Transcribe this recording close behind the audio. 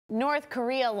North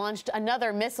Korea launched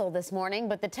another missile this morning,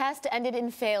 but the test ended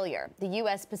in failure. The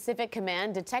U.S. Pacific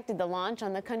Command detected the launch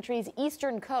on the country's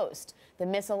eastern coast. The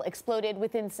missile exploded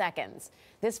within seconds.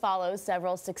 This follows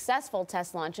several successful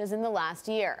test launches in the last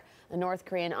year. A North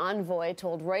Korean envoy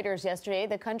told Reuters yesterday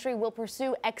the country will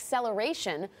pursue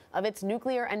acceleration of its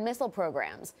nuclear and missile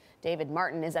programs. David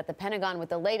Martin is at the Pentagon with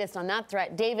the latest on that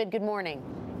threat. David, good morning.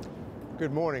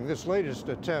 Good morning. This latest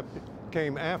attempt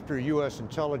came after U.S.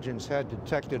 intelligence had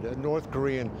detected a North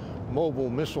Korean mobile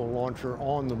missile launcher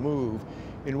on the move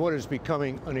in what is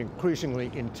becoming an increasingly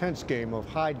intense game of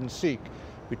hide and seek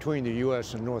between the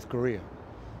U.S. and North Korea.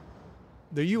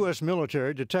 The U.S.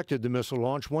 military detected the missile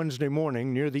launch Wednesday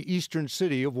morning near the eastern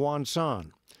city of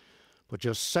Wonsan. But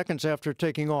just seconds after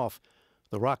taking off,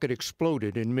 the rocket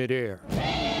exploded in midair.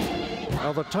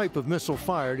 While the type of missile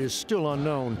fired is still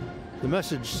unknown, the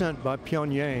message sent by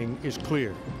Pyongyang is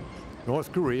clear.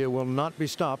 North Korea will not be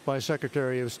stopped by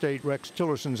Secretary of State Rex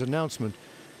Tillerson's announcement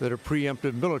that a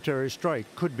preemptive military strike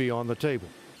could be on the table.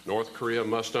 North Korea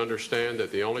must understand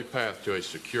that the only path to a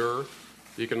secure,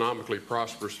 economically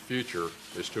prosperous future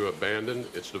is to abandon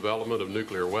its development of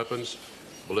nuclear weapons,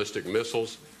 ballistic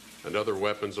missiles, and other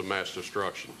weapons of mass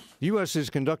destruction. The U.S.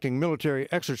 is conducting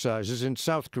military exercises in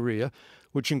South Korea,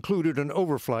 which included an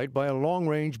overflight by a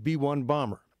long-range B-1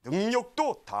 bomber.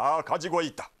 능력도 다 가지고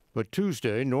있다. But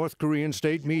Tuesday, North Korean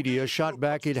state media shot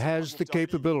back it has the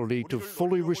capability to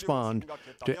fully respond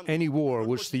to any war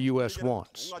which the U.S.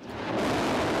 wants.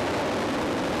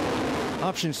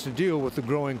 Options to deal with the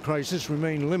growing crisis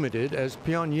remain limited as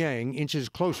Pyongyang inches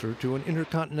closer to an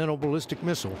intercontinental ballistic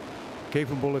missile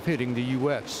capable of hitting the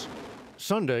U.S.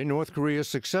 Sunday, North Korea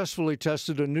successfully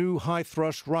tested a new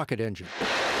high-thrust rocket engine.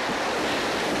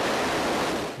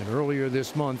 And earlier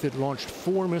this month, it launched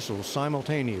 4 missiles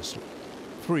simultaneously.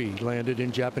 3 landed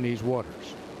in Japanese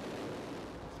waters.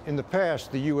 In the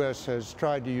past, the U.S. has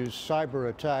tried to use cyber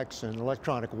attacks and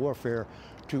electronic warfare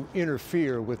to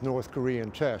interfere with North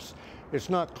Korean tests. It's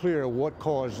not clear what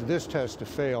caused this test to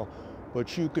fail,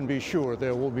 but you can be sure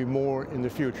there will be more in the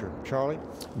future. Charlie?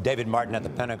 David Martin at the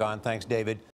Pentagon. Thanks, David.